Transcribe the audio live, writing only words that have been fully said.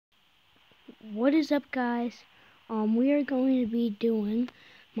What is up, guys? We are going to be doing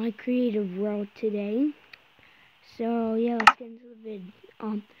my creative world today. So yeah, let's get into the vid.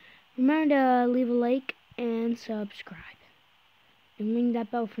 Remember to leave a like and subscribe, and ring that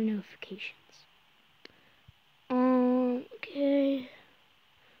bell for notifications. Okay.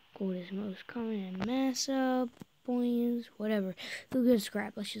 Gold is most common in massa, points, whatever. Who gives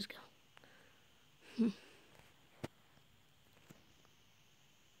scrap? Let's just go.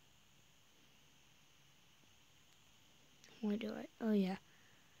 What do I? Oh yeah.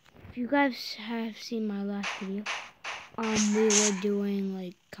 If you guys have seen my last video, we were doing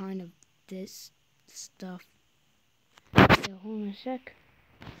like kind of this stuff. So hold on a sec.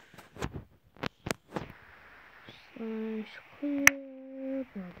 Slash clear.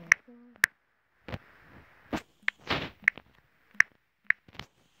 Blah blah blah.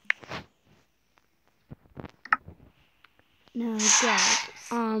 Now guys,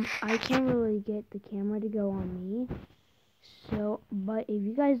 I can't really get the camera to go on me. So, but if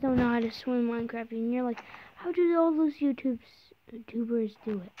you guys don't know how to swim in Minecraft and you're like, how do all those YouTubers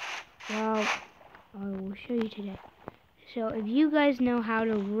do it? Well, I will show you today. So, if you guys know how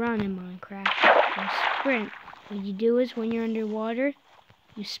to run in Minecraft or sprint, what you do is when you're underwater,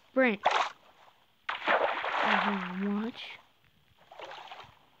 you sprint. Watch.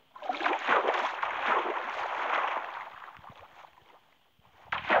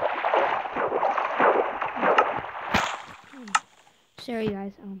 Sorry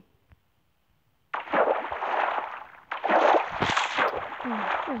guys,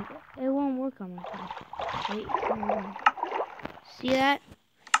 it won't work on my phone. Wait, hold on. See that?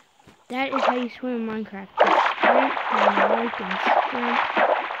 That is how you swim in Minecraft. You sprint from the lake and sprint.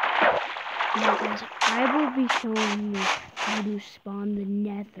 Now guys, I will be showing you how to spawn the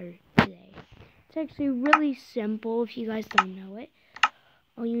nether today. It's actually really simple if you guys don't know it.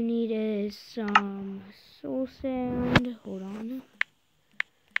 All you need is some soul sand. Hold on.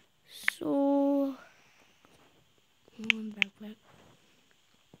 Soul. Back. There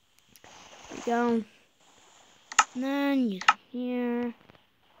we go. And then you come here.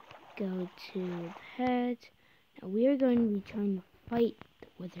 Go to the head. Now we are going to be trying to fight the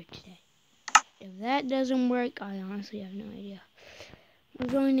wither today. If that doesn't work, I honestly have no idea. We're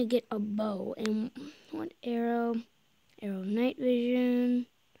going to get a bow and one arrow. Arrow of night vision.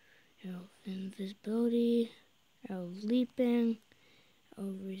 Arrow of invisibility. Arrow of leaping. Arrow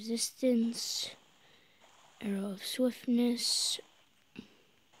of resistance. Arrow of swiftness.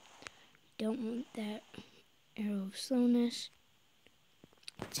 Don't want that. Arrow of slowness.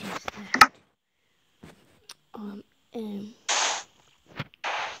 Let's use that. And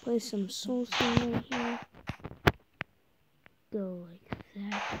place some soul sand right here. Go like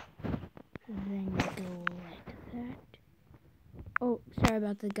that. And then you go like that. Oh, sorry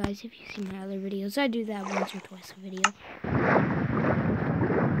about that, guys. If you've seen my other videos, I do that once or twice a video.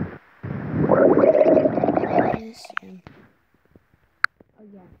 This and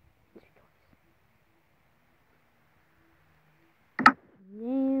again.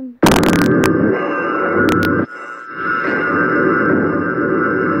 Name.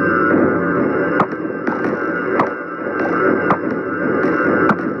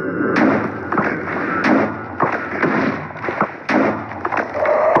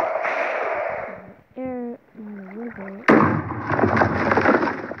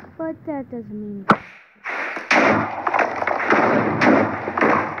 But that doesn't mean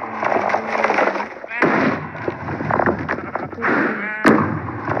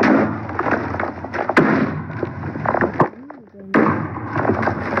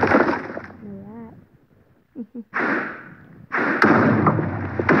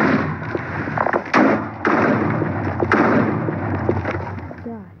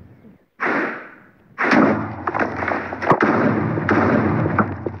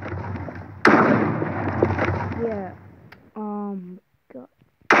God.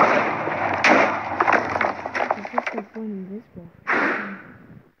 It's just like going invisible.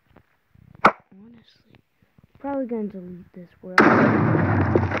 Honestly. Probably gonna delete this world. I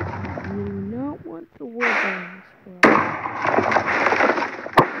do not want the wither in this world.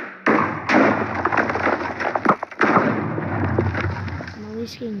 I'm at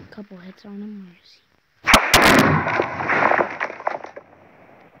least getting a couple hits on him.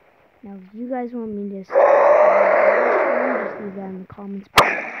 Now, if you guys want me to just leave that in the comments below.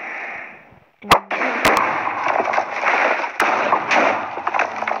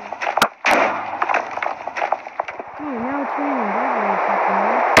 And oh, now it's raining. That really fucking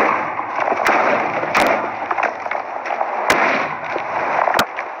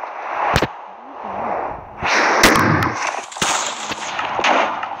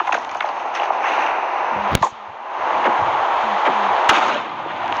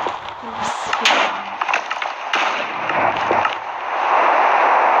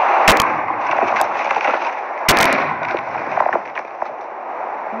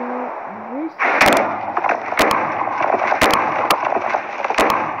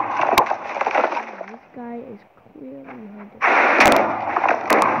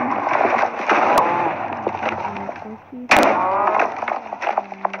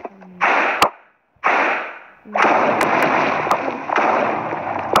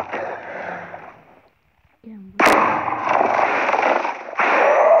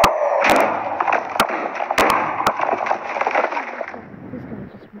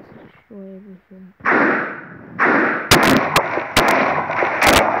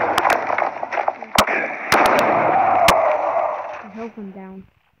Help him down.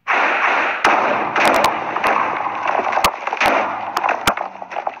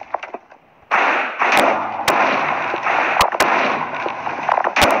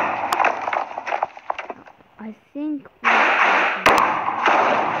 I think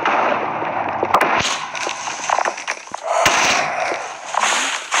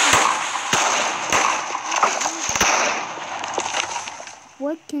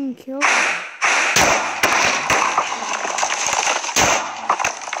what can kill him?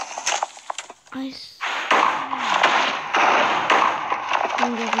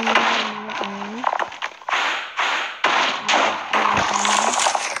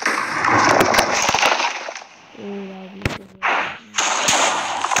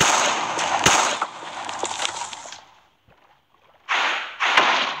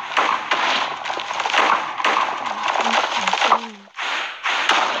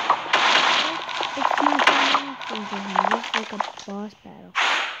 I like a boss battle.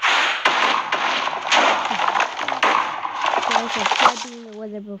 Guys, I've tried doing the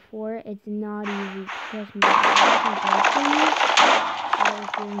weather before. It's not easy. Trust me. I was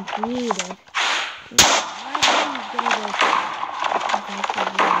doing creative.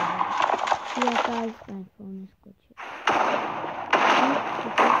 Yeah, guys, my phone is glitching.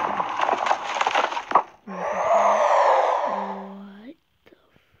 What the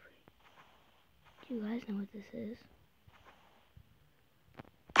frick? Do you guys know what this is?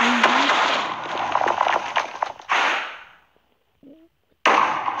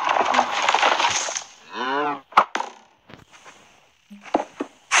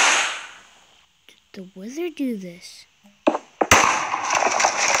 Did the wizard do this?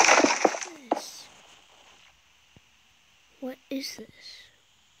 What is this?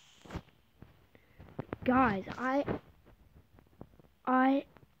 Guys, I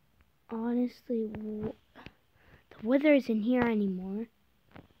honestly, the wither isn't here anymore,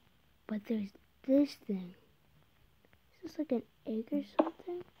 but there's this thing. Is this like an egg or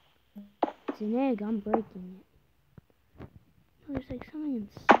something? It's an egg, I'm breaking it. No, there's like something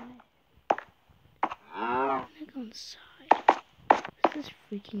inside. I'm gonna go inside. Is this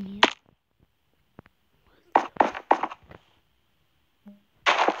freaking me out?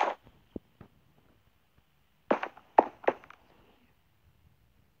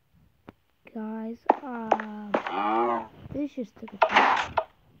 Guys, this just took a turn.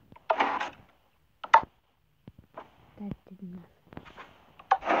 That did nothing.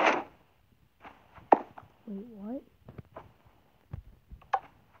 Wait, what?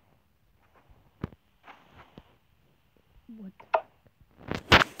 What the?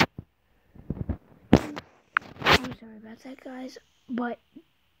 I'm sorry about that, guys. But,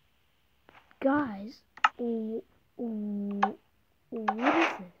 guys, what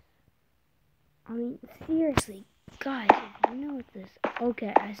is this? I mean, seriously, guys, if you know what this...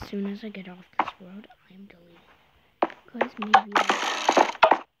 Okay, as soon as I get off this world, I am deleting it. Guys, maybe...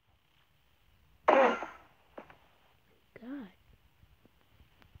 God.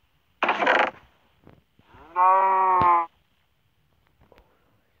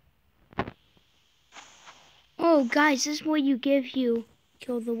 Oh, guys, this is what you give you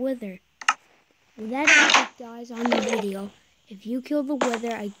kill the wither. Well, that's it, guys, on the video. If you kill the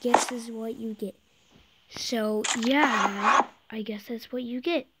wither, I guess this is what you get. So, yeah, guys, I guess that's what you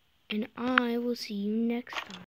get. And I will see you next time.